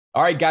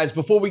All right, guys,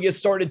 before we get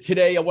started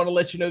today, I want to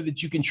let you know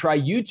that you can try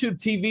YouTube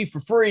TV for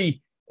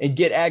free and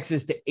get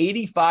access to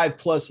 85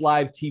 plus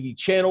live TV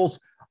channels,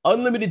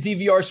 unlimited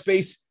DVR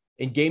space,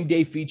 and game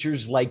day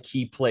features like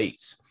Key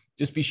Plays.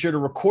 Just be sure to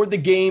record the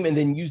game and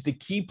then use the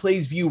Key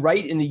Plays view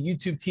right in the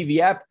YouTube TV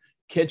app.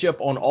 Catch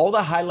up on all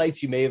the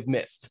highlights you may have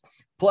missed.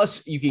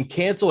 Plus, you can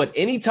cancel at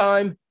any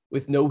time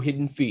with no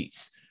hidden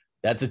fees.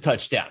 That's a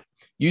touchdown.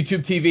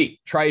 YouTube TV,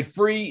 try it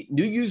free,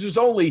 new users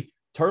only,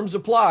 terms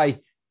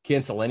apply,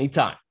 cancel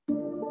anytime.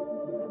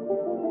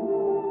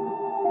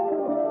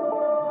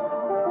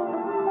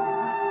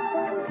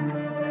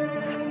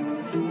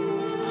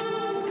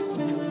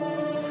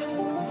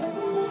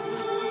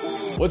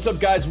 What's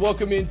up, guys?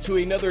 Welcome into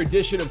another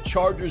edition of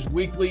Chargers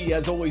Weekly.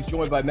 As always,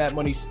 joined by Matt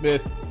Money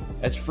Smith.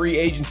 As free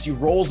agency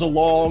rolls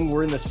along,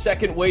 we're in the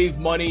second wave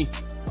money,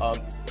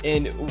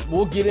 and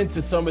we'll get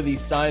into some of these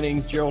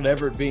signings, Gerald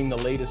Everett being the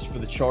latest for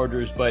the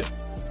Chargers. But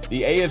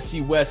the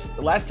AFC West,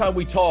 the last time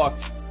we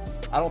talked,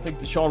 I don't think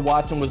Deshaun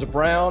Watson was a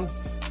Brown.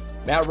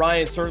 Matt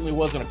Ryan certainly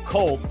wasn't a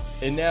Colt.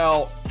 And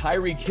now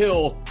Tyreek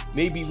Hill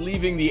may be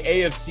leaving the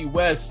AFC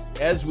West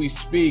as we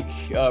speak.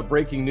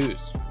 Breaking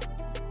news.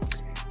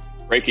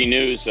 Breaking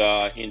news,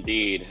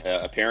 indeed.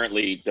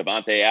 Apparently,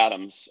 Davante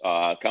Adams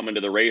coming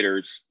to the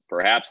Raiders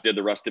perhaps did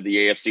the rest of the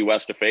AFC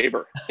West a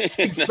favor. I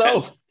think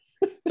so.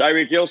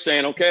 Tyreek Hill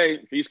saying, okay,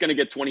 if he's going to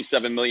get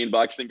 $27 million,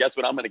 then guess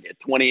what? I'm going to get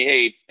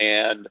 28.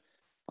 And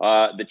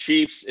the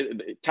Chiefs,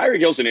 Tyreek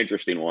Hill's an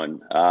interesting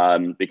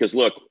one because,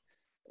 look,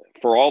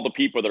 for all the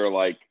people that are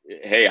like,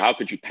 hey, how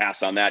could you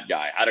pass on that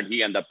guy? How did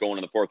he end up going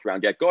in the fourth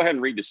round? Go ahead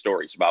and read the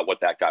stories about what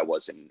that guy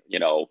was in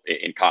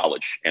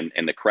college and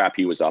the crap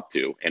he was up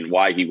to and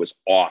why he was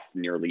off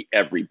nearly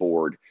every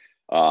board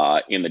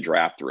in the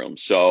draft room.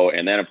 So,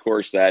 and then of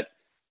course that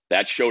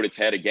showed its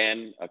head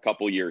again a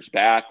couple years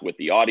back with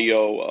the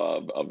audio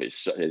of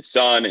his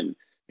son and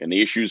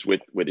the issues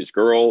with his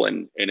girl.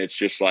 And it's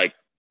just like,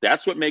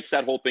 that's what makes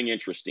that whole thing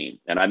interesting.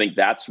 And I think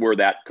that's where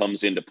that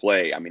comes into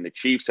play. I mean, the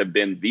Chiefs have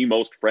been the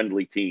most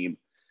friendly team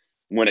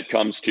when it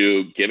comes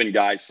to giving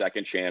guys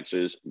second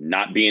chances,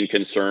 not being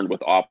concerned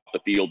with off the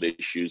field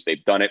issues.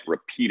 They've done it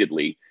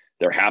repeatedly.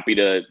 They're happy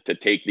to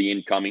take the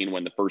incoming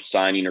when the first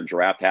signing or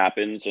draft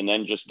happens and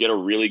then just get a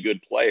really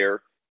good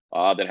player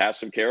that has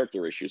some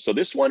character issues. So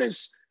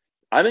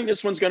I think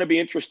this one's going to be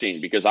interesting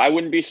because I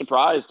wouldn't be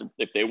surprised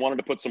if they wanted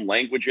to put some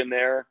language in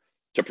there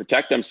to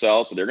protect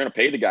themselves. So they're going to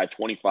pay the guy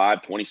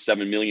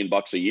 $27 million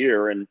a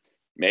year. And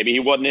maybe he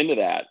wasn't into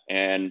that.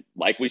 And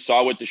like we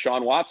saw with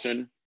Deshaun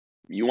Watson,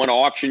 you want to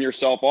auction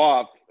yourself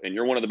off and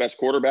you're one of the best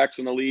quarterbacks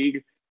in the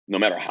league, no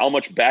matter how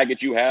much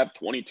baggage you have,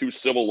 22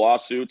 civil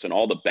lawsuits and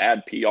all the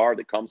bad PR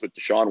that comes with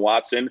Deshaun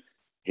Watson.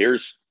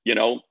 Here's,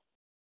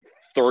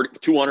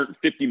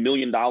 $250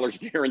 million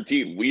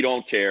guaranteed. We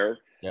don't care.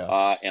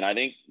 Yeah. And I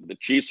think the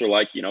Chiefs are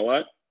like, you know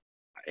what?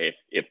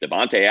 If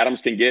Davante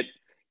Adams can get,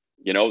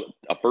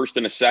 a first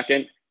and a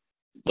second,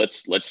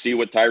 let's see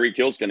what Tyreek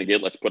Hill's going to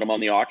get. Let's put him on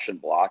the auction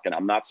block. And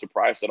I'm not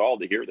surprised at all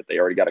to hear that they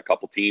already got a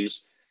couple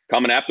teams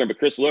coming after him. But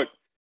Chris, look,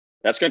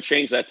 that's going to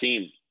change that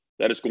team.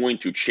 That is going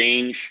to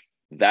change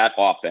that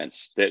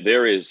offense.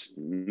 There is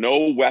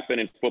no weapon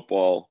in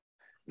football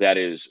that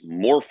is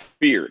more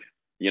feared,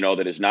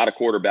 that is not a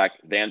quarterback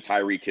than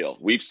Tyreek Hill.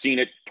 We've seen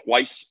it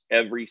twice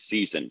every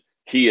season.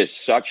 He is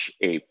such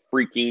a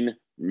freaking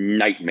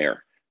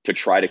nightmare to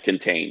try to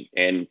contain.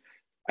 And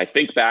I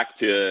think back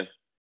to,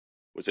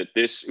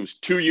 it was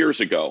 2 years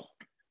ago,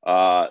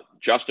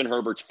 Justin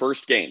Herbert's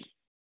first game,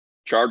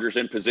 Chargers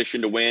in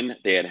position to win.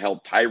 They had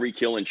held Tyreek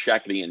Hill in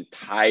check the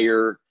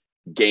entire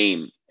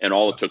game, and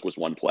all it took was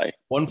one play.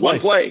 One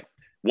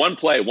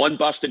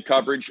busted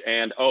coverage,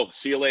 and,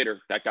 see you later.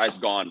 That guy's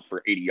gone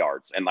for 80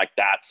 yards. And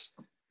that's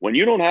when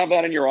you don't have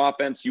that in your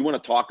offense, you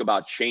want to talk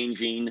about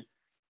changing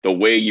the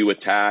way you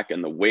attack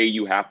and the way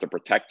you have to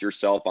protect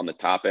yourself on the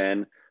top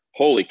end.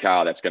 Holy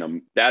cow,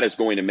 that is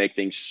going to make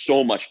things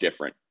so much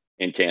different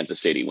in Kansas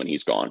City when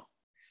he's gone.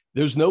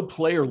 There's no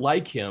player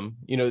like him.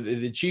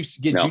 The Chiefs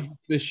get Juju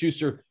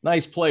Smith-Schuster,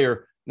 nice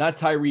player, not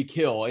Tyreek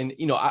Hill. And,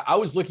 I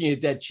was looking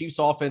at that Chiefs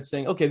offense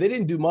saying, okay, they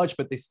didn't do much,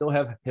 but they still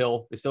have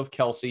Hill. They still have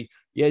Kelsey.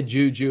 Yeah,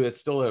 Juju. It's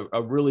still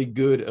a really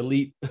good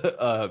elite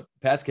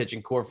pass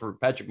catching core for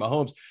Patrick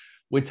Mahomes.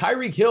 When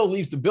Tyreek Hill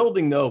leaves the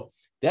building, though,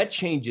 that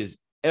changes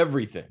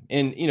everything.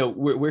 And,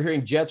 we're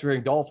hearing Jets, we're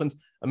hearing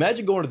Dolphins.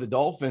 Imagine going to the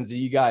Dolphins and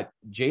you got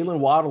Jalen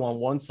Waddle on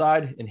one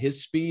side and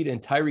his speed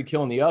and Tyreek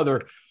Hill on the other.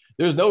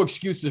 There's no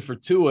excuses for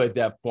Tua at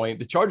that point.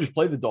 The Chargers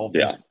play the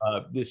Dolphins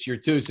this year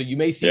too. So you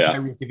may see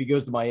Tyreek if he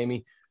goes to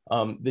Miami.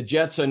 The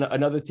Jets are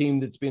another team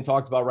that's being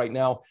talked about right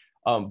now.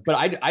 But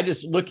I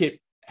just look at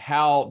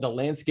how the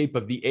landscape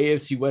of the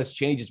AFC West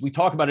changes. We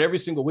talk about it every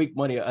single week,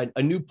 Money.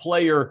 A new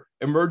player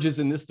emerges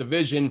in this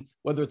division,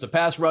 whether it's a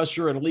pass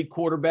rusher, an elite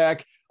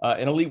quarterback,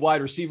 an elite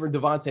wide receiver,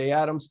 Davante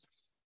Adams.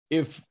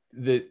 If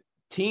the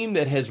team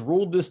that has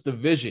ruled this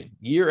division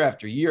year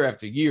after year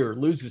after year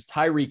loses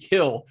Tyreek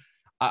Hill,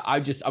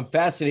 I'm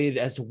fascinated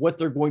as to what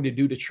they're going to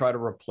do to try to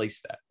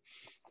replace that.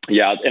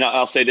 Yeah, and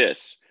I'll say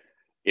this: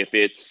 if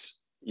it's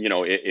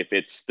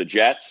the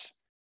Jets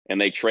and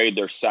they trade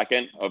their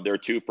second of their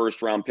 2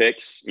 first-round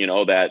picks,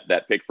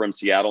 that pick from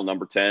Seattle,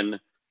 number 10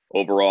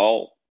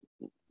 overall,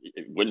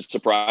 it wouldn't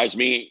surprise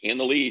me in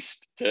the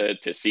least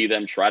to see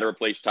them try to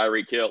replace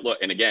Tyreek Hill. Look,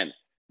 and again,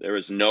 there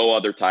is no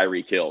other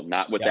Tyreek Hill,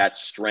 not with that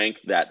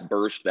strength, that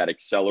burst, that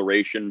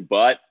acceleration,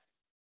 but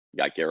you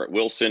got Garrett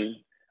Wilson,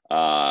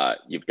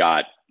 you've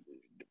got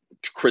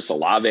Chris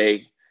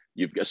Olave.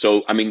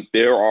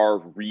 There are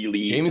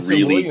really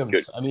Williams.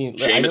 good.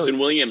 Jameson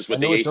Williams with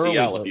the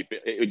ACL. Early,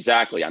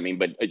 exactly.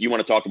 But you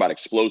want to talk about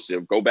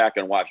explosive, go back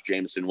and watch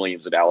Jameson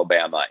Williams at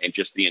Alabama and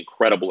just the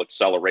incredible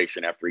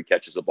acceleration after he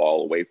catches the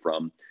ball away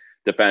from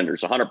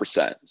defenders,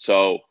 100%.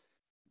 So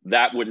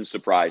that wouldn't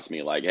surprise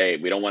me. Like, hey,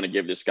 we don't want to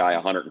give this guy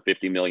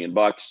 $150 million,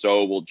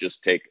 so we'll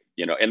just take,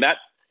 and that,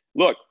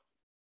 look,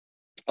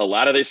 a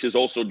lot of this is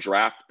also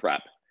draft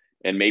prep.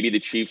 And maybe the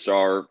Chiefs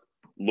are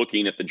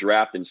looking at the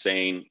draft and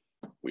saying,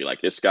 we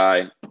like this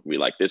guy, we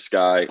like this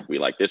guy, we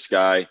like this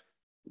guy.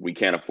 We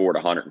can't afford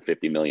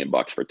 $150 million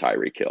for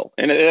Tyreek Hill.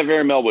 And that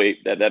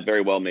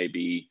very well may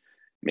be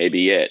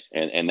it.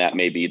 And that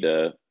may be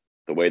the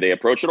way they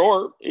approach it.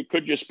 Or it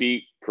could just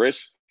be,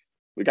 Chris,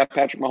 we got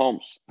Patrick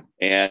Mahomes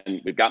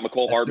and we've got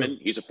McCole Hardman.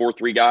 He's a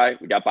 4-3 guy.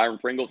 We got Byron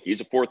Pringle. He's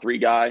a 4-3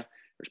 guy.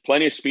 There's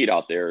plenty of speed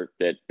out there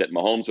that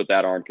Mahomes with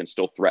that arm can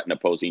still threaten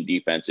opposing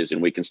defenses,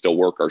 and we can still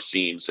work our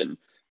seams and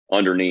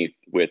underneath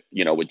with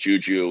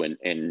Juju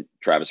and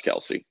Travis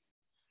Kelce.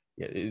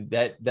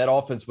 Yeah, that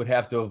offense would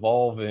have to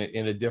evolve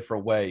in a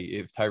different way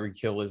if Tyreek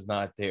Hill is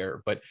not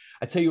there. But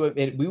I tell you what,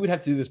 we would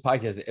have to do this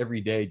podcast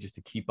every day just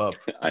to keep up.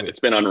 It's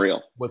been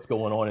unreal. What's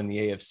going on in the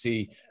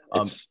AFC.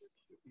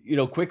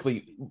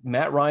 Quickly,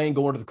 Matt Ryan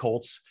going to the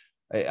Colts.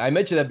 I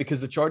mentioned that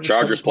because the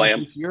Chargers play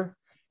this year.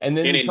 And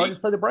then the Chargers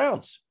play the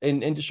Browns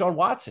and Deshaun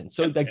Watson.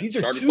 So these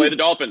are Chargers play the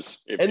Dolphins.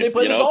 They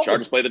play the Dolphins.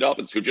 Chargers play the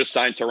Dolphins, who just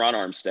signed Teron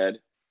Armstead.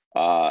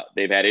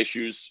 They've had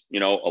issues,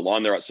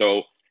 along there.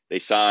 So they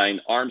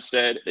signed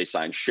Armstead, they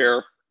signed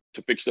Sheriff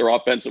to fix their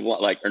offensive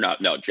line.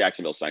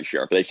 Jacksonville signed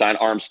Sheriff. But they signed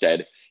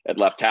Armstead at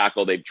left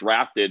tackle. They've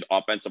drafted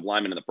offensive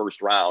linemen in the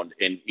first round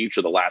in each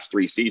of the last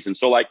 3 seasons.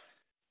 So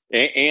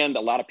and a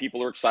lot of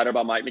people are excited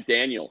about Mike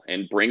McDaniel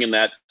and bringing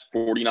that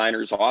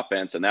 49ers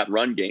offense and that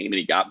run game. And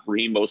he got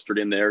Raheem Mostert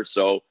in there.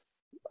 So,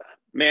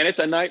 man, it's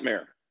a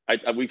nightmare.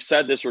 We've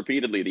said this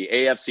repeatedly. The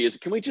AFC is,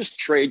 can we just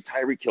trade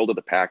Tyreek Hill to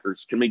the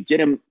Packers? Can we get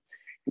him?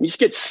 Can we just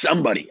get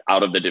somebody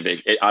out of the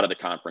division, out of the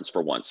conference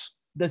for once?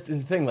 That's the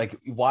thing. Like,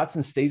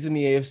 Watson stays in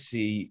the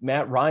AFC.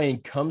 Matt Ryan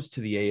comes to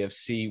the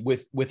AFC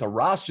with a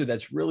roster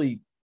that's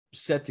really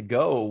set to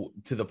go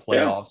to the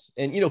playoffs.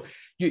 Yeah.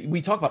 And,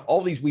 we talk about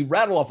all these, we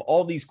rattle off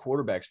all these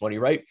quarterbacks, Money,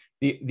 right?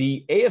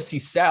 The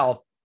AFC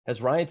South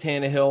has Ryan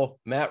Tannehill,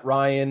 Matt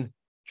Ryan,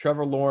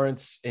 Trevor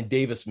Lawrence, and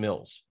Davis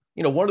Mills.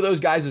 One of those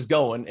guys is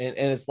going, and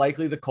it's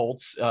likely the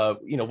Colts.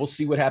 We'll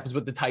see what happens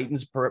with the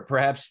Titans.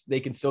 Perhaps they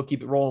can still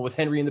keep it rolling with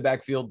Henry in the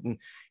backfield and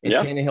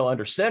Tannehill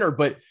under center.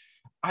 But,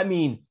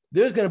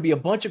 there's going to be a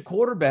bunch of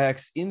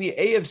quarterbacks in the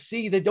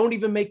AFC that don't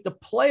even make the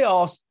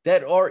playoffs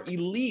that are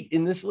elite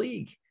in this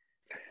league.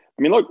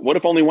 Look, what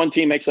if only one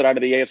team makes it out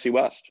of the AFC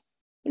West?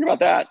 Think about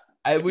that.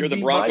 If you're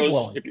the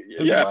Broncos,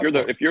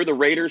 if you're the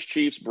Raiders,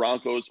 Chiefs,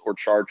 Broncos, or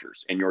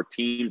Chargers, and your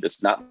team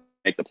does not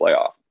make the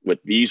playoff with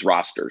these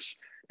rosters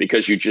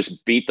because you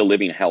just beat the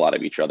living hell out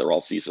of each other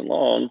all season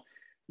long,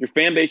 your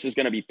fan base is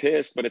going to be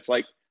pissed. But it's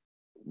like,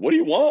 what do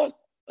you want?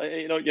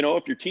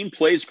 If your team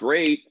plays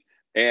great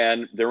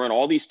and they're in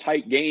all these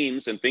tight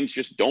games and things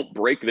just don't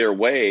break their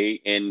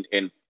way in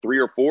 3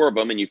 or 4 of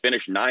them, and you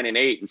finish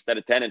 9-8 instead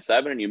of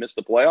 10-7, and you miss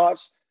the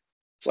playoffs.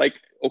 It's like,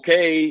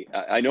 okay,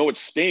 I know it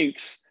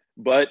stinks,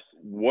 but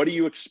what do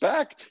you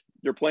expect?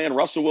 You're playing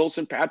Russell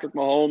Wilson, Patrick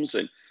Mahomes,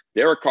 and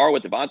Derek Carr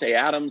with Devontae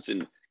Adams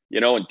and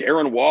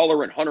Darren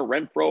Waller and Hunter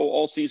Renfrow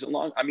all season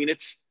long.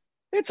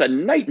 It's a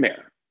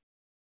nightmare.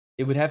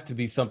 It would have to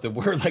be something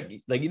where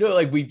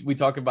we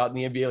talk about in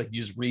the NBA, like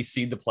you just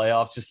reseed the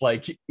playoffs, just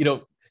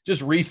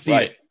just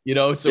reseed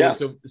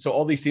it, So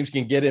all these teams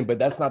can get in, but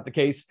that's not the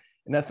case.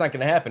 And that's not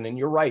going to happen. And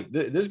you're right.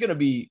 There's going to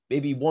be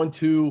maybe 1,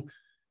 2,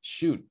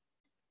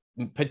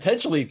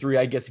 potentially 3,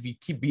 I guess, if you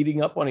keep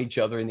beating up on each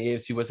other in the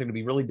AFC West. They're going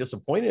to be really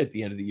disappointed at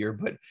the end of the year.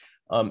 But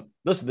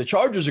listen, the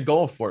Chargers are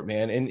going for it,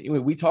 man.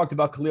 And we talked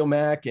about Khalil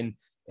Mack and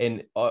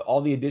all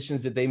the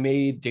additions that they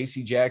made,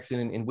 J.C.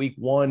 Jackson in week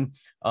 1.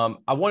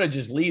 I want to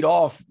just lead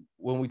off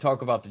when we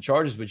talk about the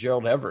Chargers with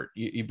Gerald Everett.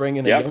 You bring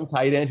in a young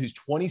tight end who's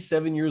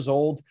 27 years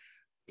old.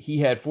 He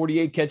had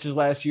 48 catches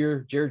last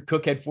year. Jared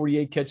Cook had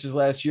 48 catches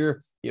last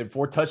year. He had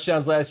 4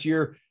 touchdowns last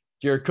year.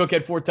 Jared Cook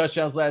had 4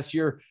 touchdowns last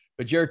year.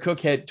 But Jared Cook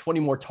had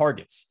 20 more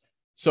targets.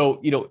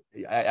 So,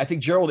 I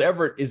think Gerald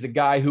Everett is a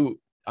guy who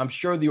I'm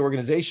sure the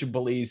organization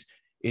believes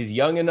is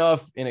young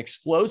enough and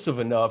explosive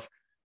enough.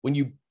 When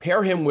you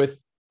pair him with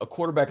a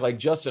quarterback like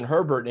Justin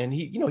Herbert, and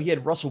he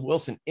had Russell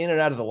Wilson in and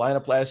out of the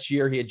lineup last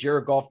year. He had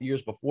Jared Goff the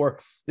years before.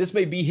 This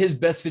may be his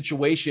best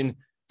situation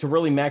to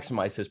really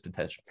maximize his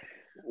potential.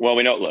 Well,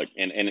 we know, look,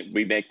 and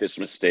we make this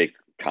mistake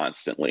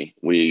constantly.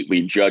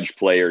 We judge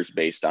players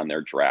based on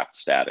their draft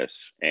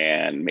status,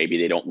 and maybe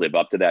they don't live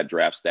up to that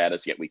draft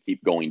status, yet we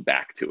keep going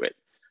back to it.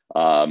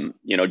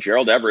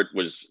 Gerald Everett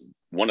was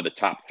one of the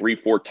top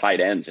 3-4 tight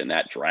ends in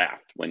that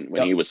draft when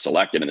he was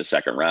selected in the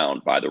second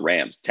round by the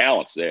Rams.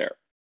 Talent's there.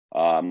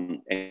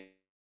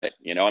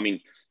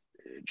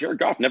 Jared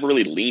Goff never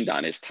really leaned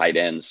on his tight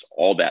ends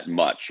all that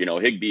much.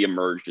 Higbee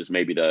emerged as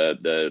maybe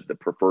the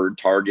preferred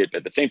target. But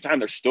at the same time,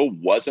 there still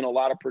wasn't a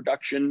lot of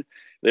production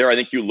there. I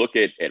think you look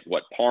at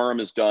what Parham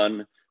has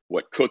done,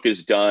 what Cook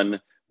has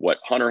done, what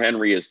Hunter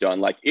Henry has done.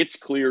 Like, it's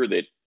clear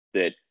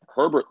that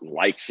Herbert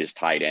likes his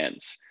tight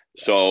ends.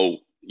 So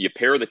you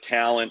pair the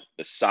talent,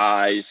 the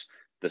size,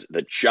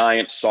 the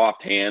giant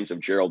soft hands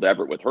of Gerald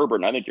Everett with Herbert,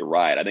 and I think you're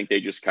right. I think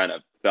they just kind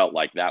of felt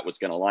like that was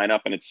going to line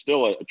up, and it's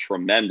still a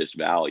tremendous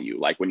value.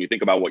 Like, when you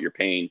think about what you're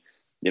paying,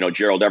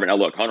 Gerald Everett. Now,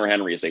 look, Hunter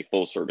Henry is a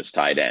full-service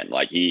tight end.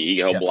 Like,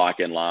 he'll block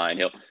in line.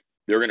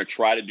 They're going to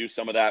try to do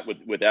some of that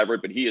with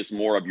Everett, but he is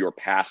more of your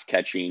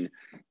pass-catching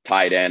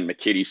tight end.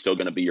 McKitty's still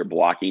going to be your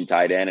blocking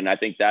tight end, and I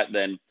think that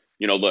then –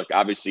 look,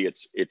 obviously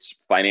it's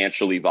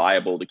financially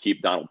viable to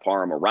keep Donald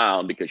Parham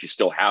around because you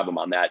still have him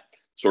on that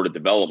sort of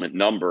development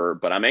number.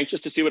 But I'm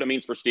anxious to see what it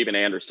means for Steven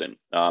Anderson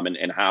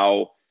and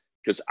how,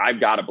 because I've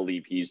got to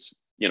believe he's,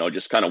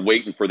 just kind of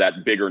waiting for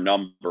that bigger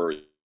number.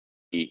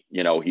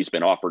 He's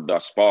been offered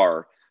thus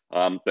far.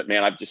 But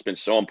man, I've just been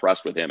so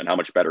impressed with him and how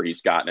much better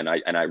he's gotten.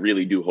 And I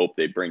really do hope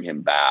they bring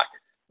him back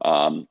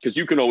because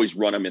you can always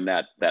run him in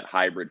that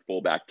hybrid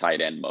fullback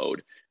tight end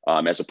mode.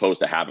 As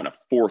opposed to having a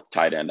fourth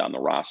tight end on the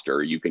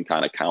roster. You can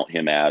kind of count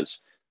him as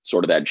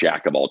sort of that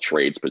jack of all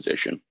trades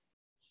position.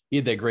 He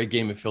had that great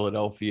game in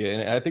Philadelphia.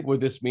 And I think what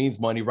this means,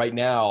 Money, right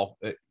now,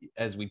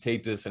 as we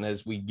tape this and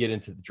as we get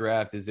into the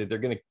draft, is that they're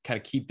going to kind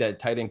of keep that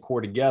tight end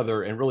core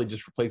together and really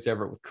just replace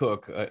Everett with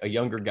Cook, a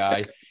younger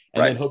guy,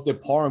 and then hope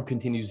that Parham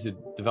continues to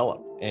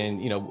develop. And,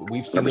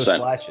 we've seen 100%. Those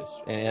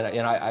flashes.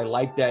 And I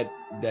like that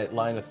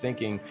line of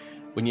thinking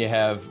when you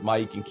have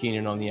Mike and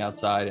Keenan on the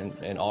outside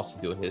and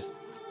Austin doing his thing.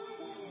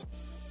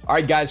 All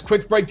right, guys,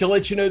 quick break to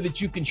let you know that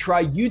you can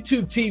try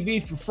YouTube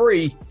TV for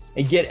free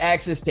and get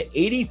access to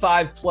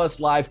 85 plus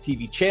live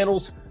TV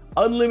channels,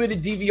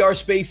 unlimited DVR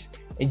space,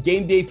 and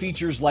game day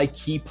features like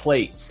Key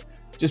Plays.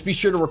 Just be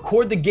sure to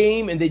record the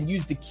game and then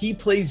use the Key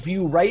Plays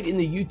view right in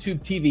the YouTube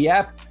TV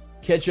app.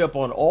 Catch up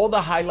on all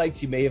the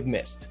highlights you may have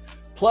missed.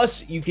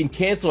 Plus, you can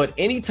cancel at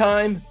any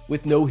time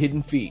with no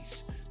hidden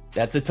fees.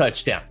 That's a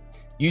touchdown.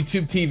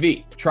 YouTube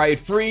TV. Try it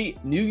free.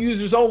 New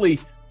users only.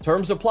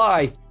 Terms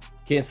apply.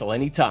 Cancel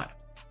anytime.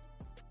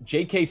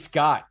 J.K.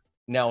 Scott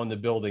now in the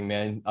building,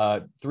 man.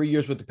 3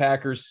 years with the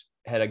Packers,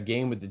 had a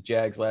game with the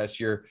Jags last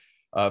year,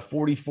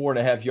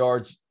 44.5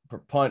 yards per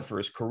punt for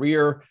his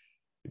career.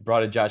 He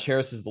brought in Josh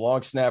Harris as the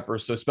long snapper.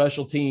 So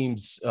special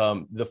teams,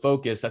 the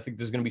focus, I think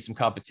there's going to be some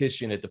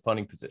competition at the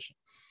punting position.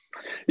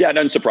 Yeah, it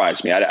doesn't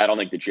surprise me. I don't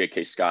think that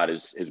J.K. Scott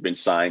has been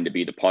signed to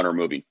be the punter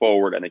moving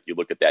forward. I think you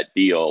look at that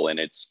deal and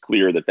it's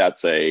clear that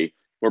that's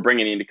we're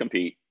bringing in to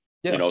compete,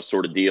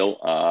 sort of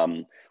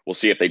deal. We'll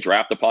see if they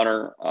draft the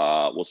punter.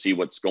 We'll see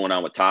what's going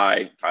on with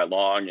Ty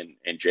Long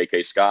and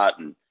J.K. Scott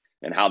and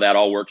how that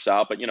all works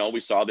out. But, we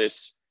saw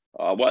this,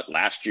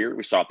 last year?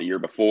 We saw it the year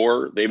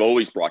before. They've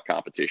always brought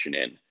competition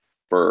in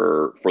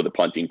for the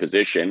punting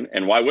position.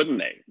 And why wouldn't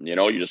they?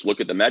 You just look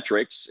at the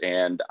metrics,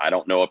 and I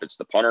don't know if it's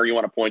the punter you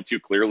want to point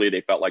to. Clearly,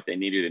 they felt like they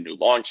needed a new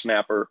long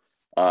snapper,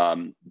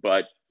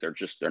 but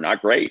they're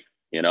not great.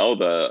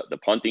 The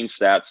punting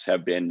stats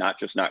have been not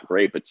just not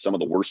great, but some of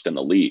the worst in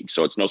the league.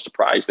 So it's no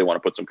surprise they want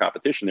to put some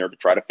competition there to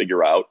try to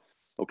figure out,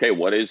 okay,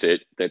 what is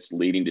it that's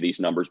leading to these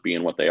numbers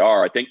being what they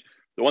are? I think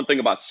the one thing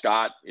about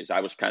Scott is I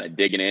was kind of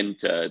digging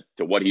into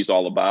what he's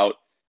all about.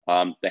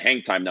 The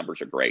hang time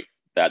numbers are great.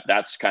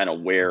 That's kind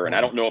of where, and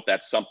I don't know if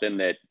that's something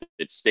that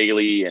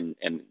Staley and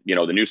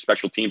the new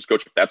special teams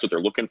coach, if that's what they're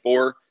looking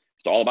for.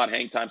 It's all about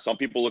hang time. Some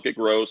people look at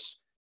gross.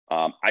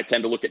 I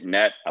tend to look at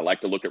net. I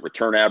like to look at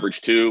return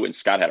average too. And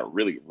Scott had a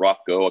really rough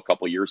go a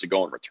couple of years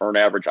ago in return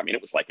average. I mean,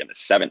 it was like in the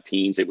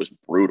 17s. It was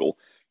brutal,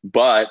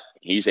 but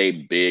he's a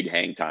big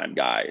hang time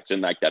guy. It's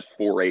in like that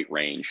 4.8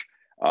 range,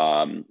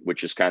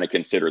 which is kind of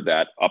considered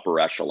that upper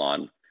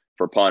echelon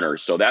for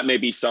punters. So that may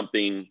be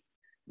something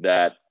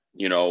that,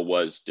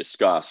 was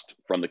discussed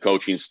from the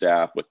coaching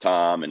staff with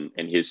Tom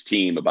and his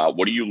team about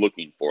what are you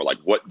looking for? Like,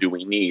 what do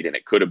we need? And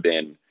it could have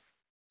been,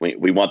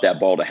 we want that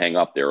ball to hang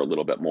up there a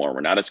little bit more. We're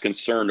not as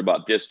concerned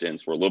about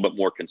distance. We're a little bit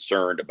more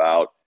concerned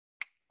about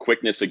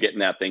quickness of getting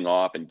that thing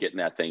off and getting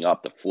that thing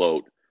up to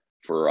float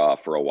for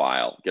a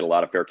while. Get a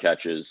lot of fair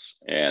catches,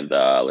 and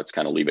let's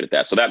kind of leave it at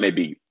that. So that may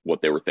be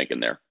what they were thinking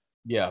there.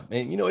 Yeah,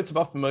 and it's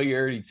about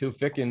familiarity too.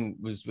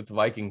 Ficken was with the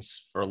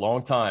Vikings for a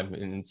long time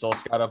and saw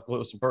Scott up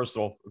close and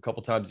personal a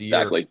couple times a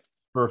year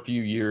for a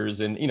few years.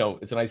 And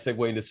it's a nice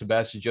segue into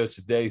Sebastian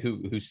Joseph Day,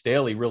 who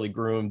Staley really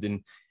groomed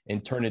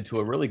and turned into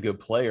a really good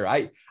player.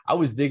 I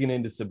was digging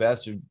into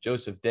Sebastian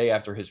Joseph Day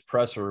after his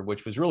presser,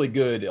 which was really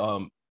good.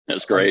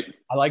 That's great.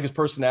 I like his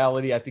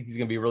personality. I think he's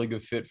going to be a really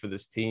good fit for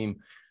this team.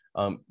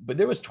 But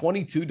there was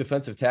 22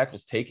 defensive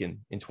tackles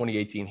taken in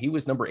 2018. He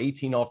was number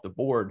 18 off the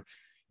board.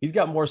 He's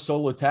got more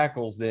solo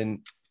tackles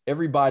than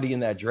everybody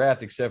in that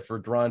draft except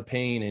for Deron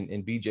Payne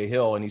and BJ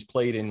Hill, and he's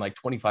played in like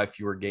 25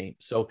 fewer games.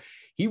 So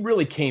he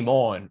really came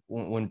on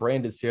when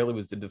Brandon Staley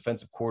was the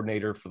defensive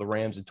coordinator for the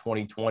Rams in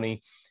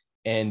 2020.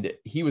 And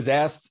he was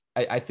asked,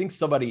 I think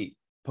somebody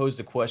posed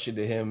a question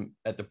to him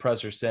at the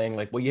presser saying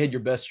like, well, you had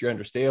your best year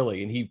under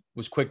Staley. And he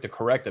was quick to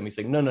correct him. He's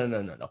like, no.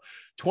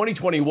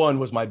 2021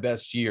 was my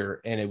best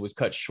year. And it was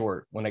cut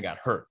short when I got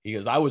hurt. He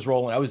goes, I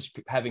was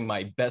having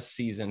my best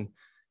season.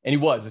 And he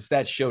was, the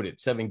stats showed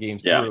it 7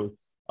 games through.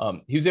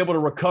 He was able to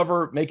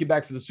recover, make it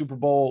back for the Super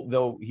Bowl,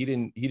 though he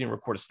didn't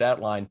record a stat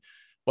line.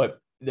 But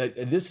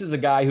this is a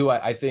guy who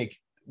I think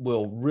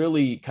will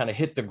really kind of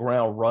hit the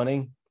ground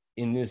running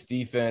in this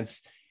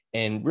defense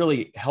and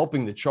really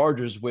helping the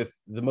Chargers with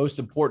the most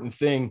important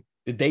thing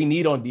that they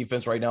need on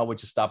defense right now,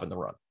 which is stopping the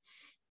run.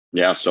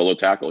 Yeah, solo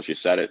tackles, you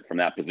said it, from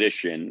that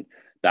position.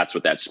 That's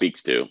what that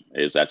speaks to,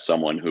 is that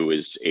someone who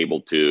is able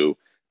to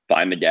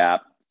find the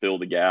gap, fill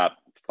the gap,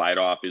 fight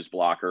off his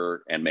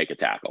blocker, and make a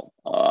tackle.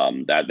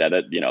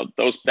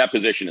 That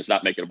position is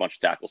not making a bunch of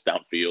tackles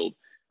downfield.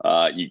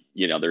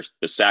 There's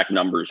the sack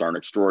numbers aren't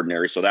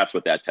extraordinary, so that's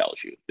what that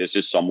tells you. This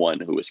is someone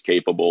who is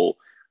capable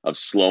of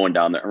slowing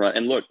down the run.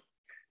 And look,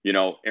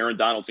 Aaron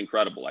Donald's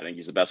incredible. I think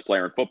he's the best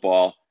player in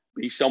football.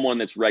 But he's someone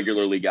that's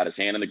regularly got his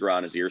hand in the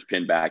ground, his ears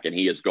pinned back, and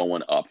he is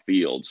going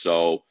upfield.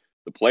 So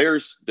the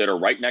players that are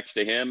right next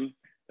to him,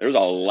 there is a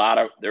lot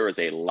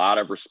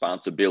of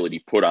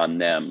responsibility put on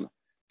them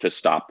to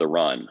stop the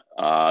run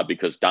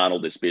because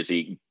Donald is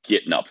busy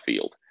getting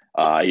upfield.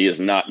 He is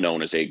not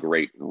known as a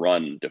great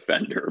run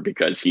defender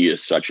because he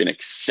is such an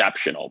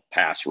exceptional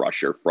pass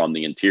rusher from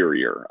the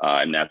interior.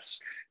 And that's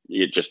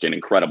just an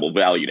incredible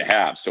value to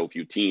have. So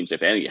few teams,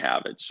 if any,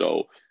 have it.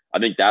 So I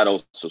think that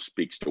also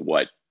speaks to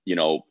what,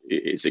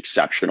 is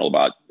exceptional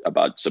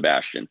about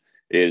Sebastian,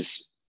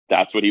 is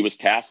that's what he was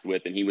tasked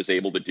with and he was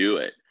able to do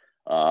it.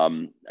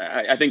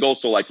 I think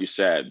also, like you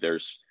said,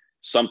 there's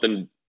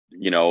something,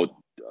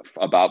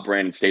 about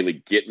Brandon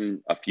Staley getting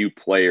a few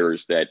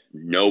players that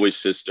know his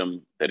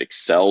system, that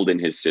excelled in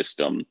his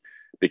system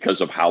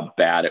because of how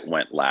bad it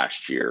went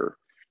last year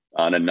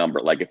on a number.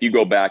 Like if you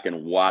go back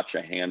and watch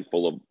a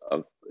handful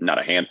of not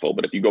a handful,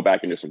 but if you go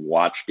back and just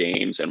watch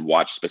games and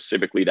watch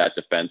specifically that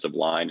defensive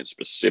line and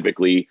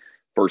specifically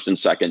first and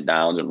second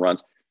downs and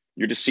runs,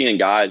 you're just seeing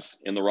guys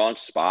in the wrong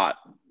spot,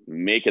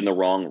 making the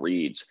wrong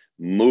reads,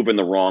 moving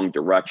the wrong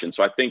direction.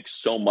 So I think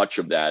so much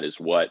of that is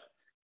what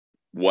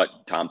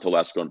Tom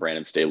Telesco and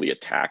Brandon Staley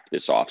attacked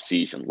this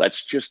offseason.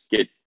 Let's just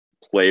get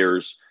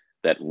players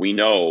that we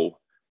know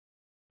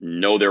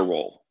their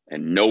role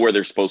and know where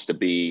they're supposed to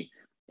be.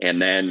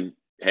 And then,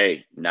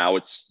 hey, now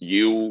it's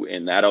you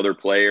and that other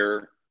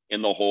player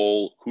in the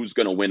hole. Who's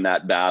going to win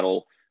that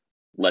battle?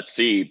 Let's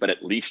see. But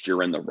at least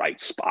you're in the right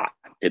spot.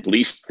 At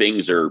least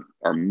things are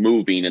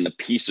moving and the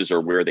pieces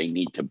are where they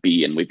need to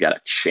be. And we've got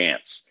a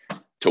chance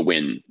to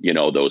win,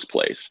 those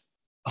plays.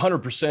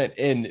 100%.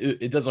 And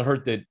it doesn't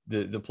hurt that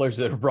the players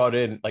that are brought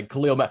in, like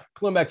Khalil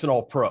Mack's an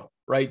all-pro,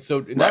 right?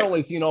 So not only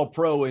is he an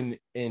all-pro and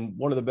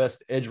one of the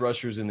best edge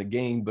rushers in the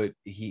game, but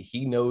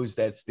he knows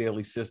that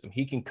Staley system.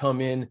 He can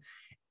come in,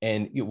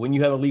 and when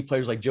you have elite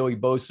players like Joey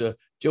Bosa,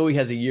 Joey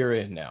has a year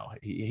in now.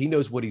 He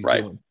knows what he's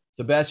doing.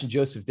 Sebastian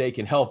Joseph Day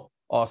can help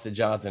Austin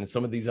Johnson and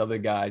some of these other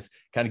guys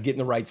kind of get in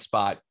the right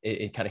spot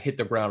and kind of hit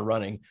the ground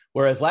running.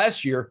 Whereas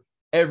last year,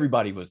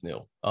 everybody was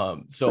new. I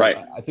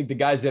think the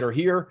guys that are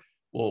here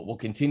will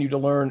continue to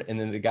learn. And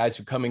then the guys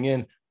who are coming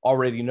in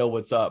already know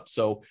what's up.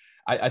 So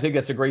I think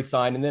that's a great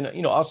sign. And then,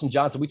 Austin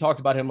Johnson, we talked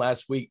about him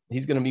last week.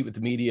 He's going to meet with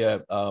the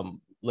media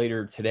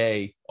later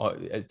today,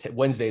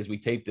 Wednesday, as we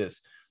tape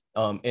this.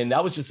 And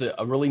that was just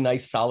a really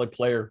nice, solid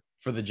player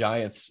for the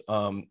Giants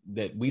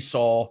that we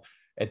saw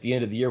at the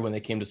end of the year when they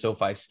came to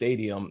SoFi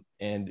Stadium.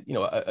 And,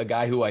 a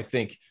guy who I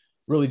think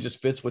really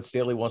just fits what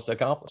Staley wants to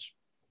accomplish.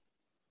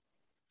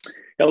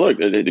 Yeah, look,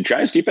 the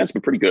Giants defense has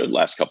been pretty good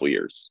last couple of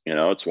years.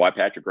 It's why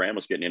Patrick Graham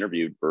was getting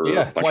interviewed for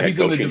a bunch of he's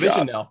in the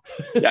division jobs.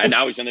 now. Yeah, and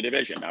now he's in the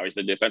division. Now he's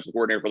the defensive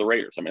coordinator for the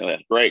Raiders. I mean,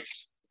 that's great.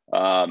 Do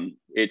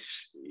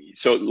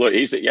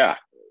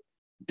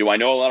I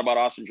know a lot about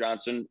Austin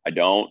Johnson? I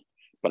don't,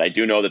 but I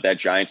do know that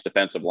Giants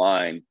defensive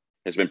line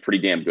has been pretty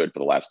damn good for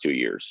the last 2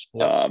 years.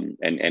 Yeah.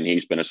 And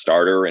he's been a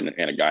starter and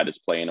a guy that's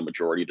playing a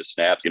majority of the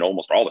snaps,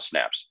 almost all the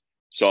snaps.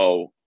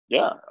 So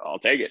yeah, I'll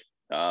take it.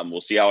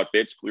 We'll see how it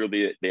fits.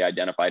 Clearly, they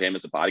identified him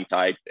as a body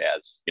type,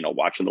 as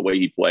watching the way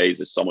he plays,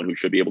 as someone who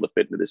should be able to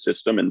fit into the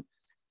system.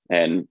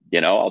 And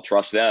I'll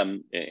trust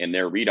them in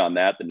their read on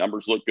that. The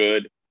numbers look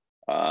good.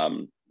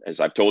 As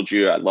I've told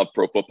you, I love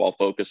Pro Football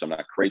Focus. I'm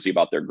not crazy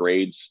about their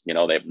grades. They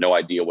have no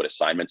idea what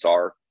assignments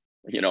are,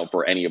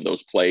 for any of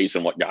those plays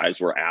and what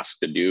guys were asked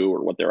to do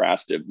or what they're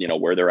asked to,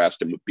 where they're asked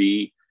to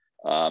be.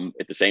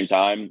 At the same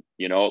time,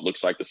 it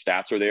looks like the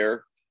stats are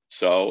there.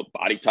 So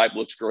body type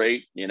looks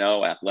great,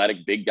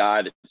 athletic, big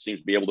guy that seems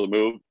to be able to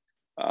move.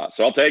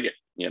 So I'll take it,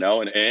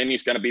 and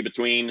he's going to be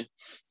between,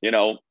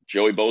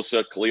 Joey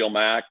Bosa, Khalil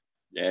Mack,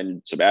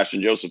 and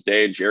Sebastian Joseph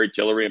Day, and Jerry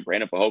Tillery, and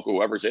Brandon Fehoko,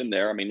 whoever's in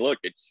there. I mean, look,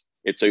 it's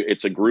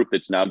a group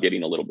that's now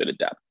getting a little bit of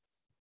depth.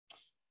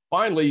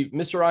 finally,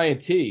 Mr.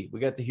 INT, we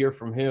got to hear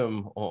from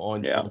him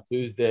on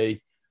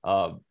Tuesday.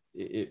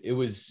 It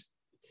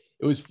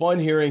was fun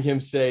hearing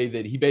him say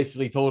that he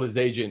basically told his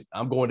agent,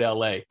 I'm going to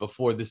LA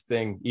before this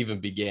thing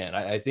even began.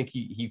 I think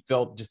he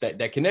felt just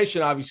that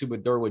connection, obviously,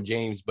 with Derwin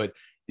James. But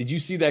did you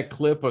see that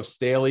clip of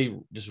Staley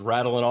just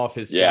rattling off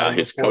his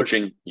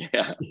coaching,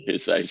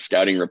 his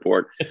scouting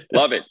report?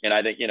 Love it. And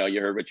I think,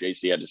 you heard what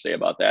JC had to say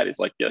about that. He's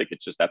like,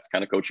 it's just, that's the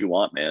kind of coach you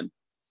want, man.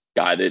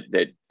 Guy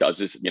that does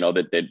this,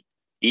 that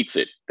eats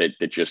it,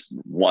 that just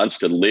wants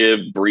to live,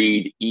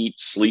 breathe, eat,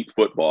 sleep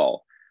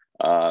football.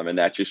 And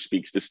that just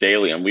speaks to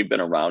Staley. And we've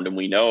been around him.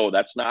 We know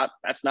that's not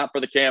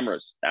for the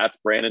cameras. That's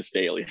Brandon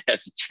Staley.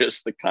 That's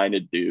just the kind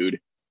of dude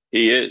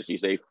he is.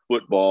 He's a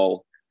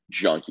football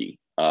junkie.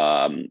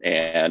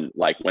 And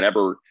like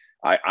whenever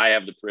I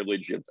have the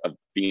privilege of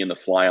being the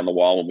fly on the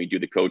wall when we do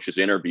the coach's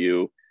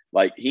interview,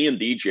 like he and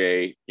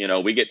DJ,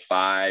 we get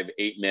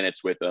 5-8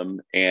 minutes with them.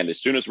 And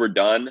as soon as we're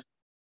done,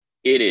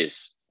 it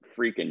is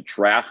freaking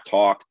draft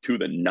talk to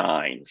the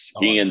nines.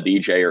 He and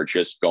DJ are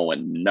just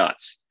going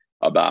nuts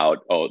about,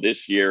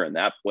 this year and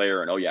that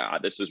player.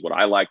 And, this is what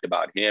I liked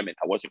about him. And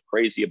I wasn't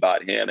crazy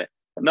about him.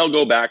 And they'll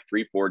go back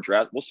 3-4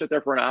 drafts. We'll sit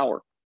there for an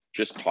hour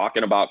just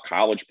talking about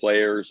college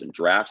players and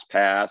drafts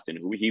past and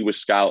who he was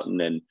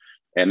scouting.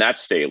 And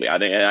that's Staley. I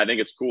think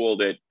it's cool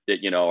that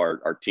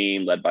our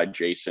team led by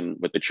Jason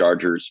with the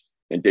Chargers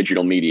and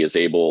digital media is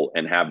able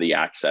and have the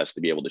access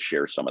to be able to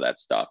share some of that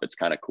stuff. It's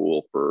kind of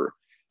cool for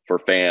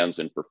fans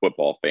and for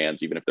football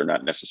fans, even if they're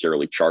not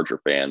necessarily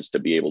Charger fans, to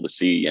be able to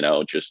see,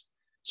 just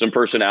some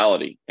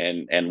personality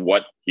and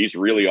what he's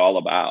really all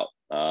about.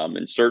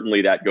 And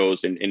certainly that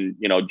goes in,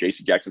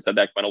 JC Jackson said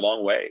that went a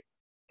long way.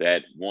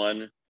 That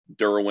one,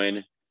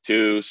 Derwin,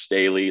 two,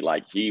 Staley,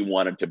 like he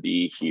wanted to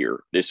be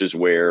here. This is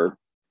where,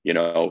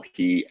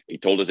 he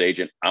told his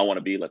agent, I want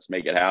to be, let's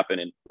make it happen.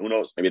 And who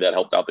knows, maybe that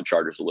helped out the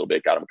Chargers a little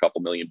bit, got him a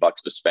couple $1 million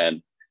to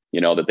spend,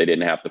 that they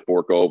didn't have to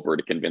fork over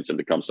to convince him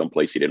to come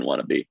someplace he didn't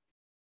want to be.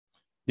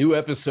 New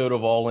episode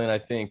of All In, I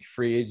think,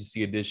 free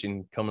agency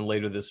edition coming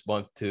later this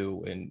month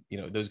too. And,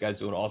 those guys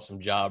do an awesome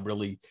job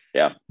really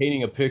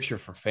painting a picture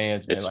for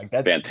fans, man. It's like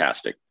that's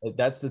fantastic.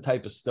 That's the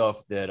type of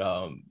stuff that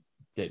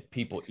that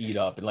people eat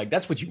up. And like,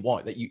 that's what you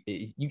want, that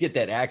you get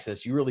that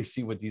access. You really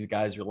see what these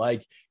guys are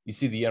like. You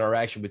see the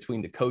interaction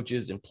between the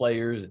coaches and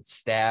players and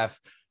staff.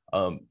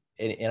 And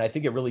I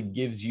think it really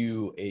gives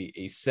you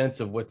a sense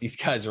of what these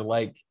guys are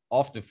like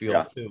off the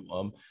field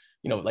too.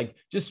 Like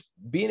just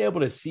being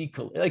able to see,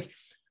 like,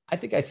 I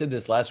think I said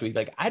this last week,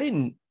 like I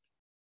didn't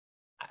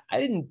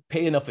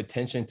pay enough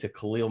attention to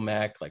Khalil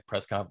Mack, like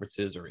press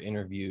conferences or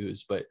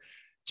interviews, but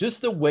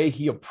just the way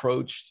he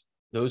approached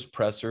those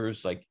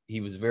pressers, like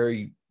he was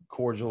very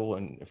cordial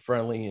and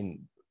friendly,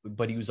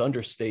 but he was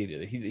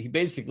understated. He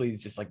basically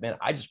is just like, man,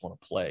 I just want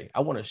to play. I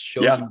want to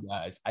show you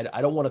guys.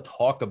 I don't want to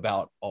talk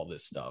about all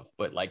this stuff,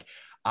 but like,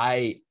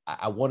 I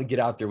want to get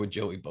out there with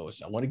Joey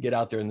Bosa. I want to get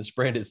out there in this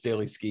Brandon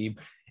Staley scheme.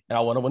 And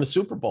I want to win a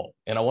Super Bowl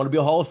and I want to be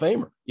a Hall of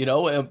Famer,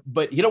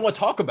 but he don't want to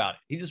talk about it.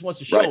 He just wants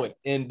to show it.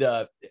 And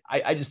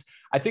I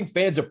think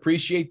fans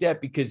appreciate that,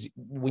 because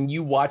when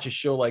you watch a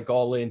show like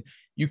All In,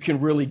 you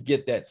can really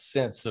get that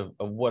sense of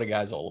what a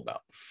guy's all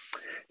about.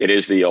 It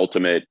is the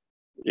ultimate,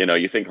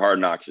 you think Hard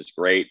Knocks is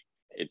great.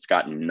 It's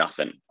got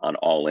nothing on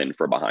All In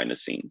for behind the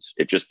scenes.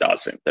 It just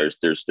doesn't.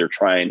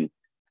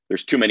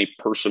 There's too many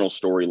personal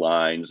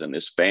storylines and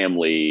this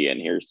family,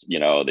 and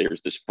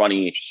there's this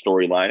funny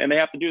storyline, and they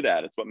have to do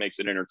that. It's what makes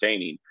it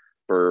entertaining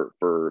for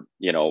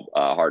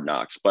Hard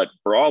Knocks. But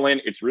for All In,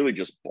 it's really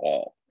just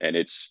ball, and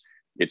it's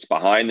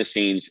behind the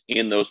scenes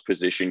in those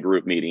position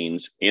group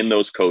meetings, in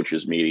those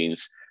coaches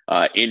meetings,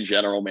 in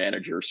general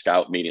manager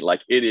scout meeting.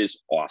 Like, it is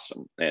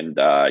awesome, and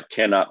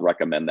cannot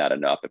recommend that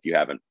enough. If you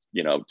haven't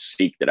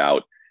seeked it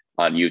out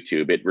on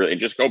YouTube, and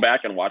just go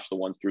back and watch the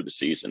ones through the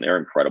season. They're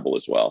incredible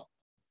as well.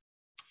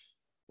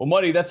 Well,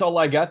 Money, that's all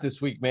I got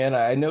this week, man.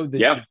 I know that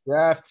the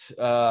draft,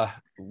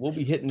 we'll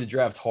be hitting the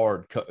draft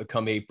hard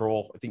come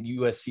April. I think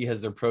USC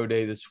has their pro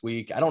day this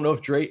week. I don't know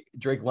if Drake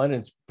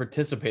London's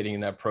participating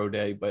in that pro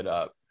day, but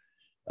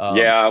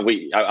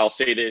I'll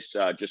say this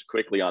just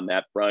quickly on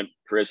that front,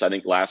 Chris. I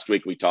think last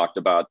week we talked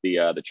about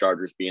the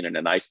Chargers being in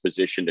a nice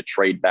position to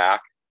trade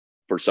back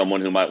for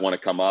someone who might want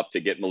to come up to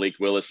get Malik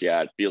Willis.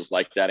 Yeah, it feels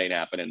like that ain't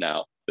happening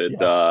now.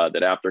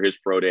 That after his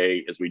pro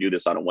day, as we do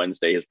this on a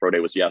Wednesday, his pro day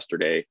was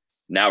yesterday.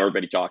 Now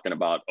everybody talking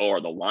about, are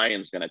the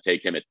Lions going to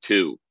take him at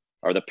 2?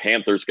 Are the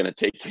Panthers going to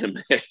take him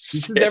at 6?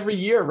 This is every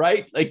year,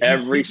 right? Like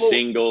every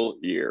single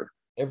year.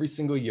 Every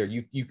single year.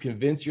 You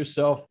convince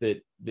yourself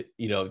that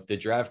the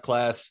draft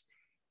class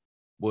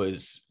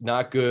was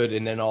not good,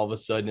 and then all of a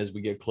sudden, as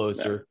we get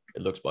closer,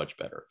 it looks much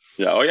better.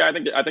 Yeah. Oh yeah.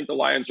 I think the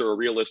Lions are a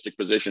realistic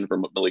position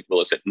for Malik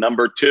Willis at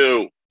number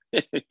 2.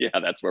 Yeah,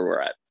 that's where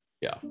we're at.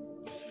 Yeah.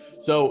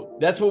 So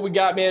that's what we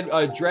got, man.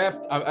 Draft,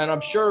 and I'm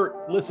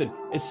sure, listen,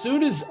 as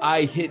soon as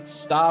I hit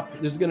stop,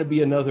 there's going to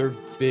be another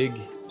big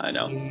I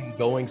know.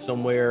 Going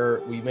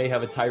somewhere. We may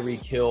have a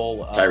Tyreek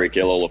Hill. Tyreek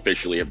Hill will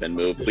officially have been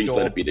moved. Please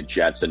let it be the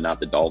Jets and not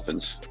the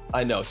Dolphins.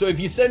 I know. So if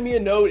you send me a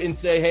note and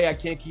say, hey, I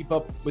can't keep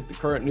up with the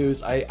current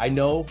news, I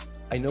know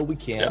we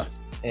can't. Yeah.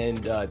 And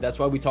that's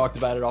why we talked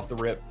about it off the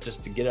rip,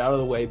 just to get it out of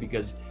the way,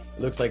 because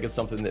it looks like it's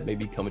something that may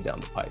be coming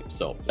down the pipe.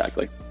 So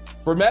exactly.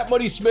 For Matt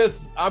Money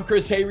Smith, I'm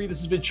Chris Hayre. This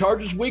has been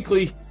Chargers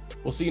Weekly.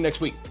 We'll see you next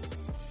week.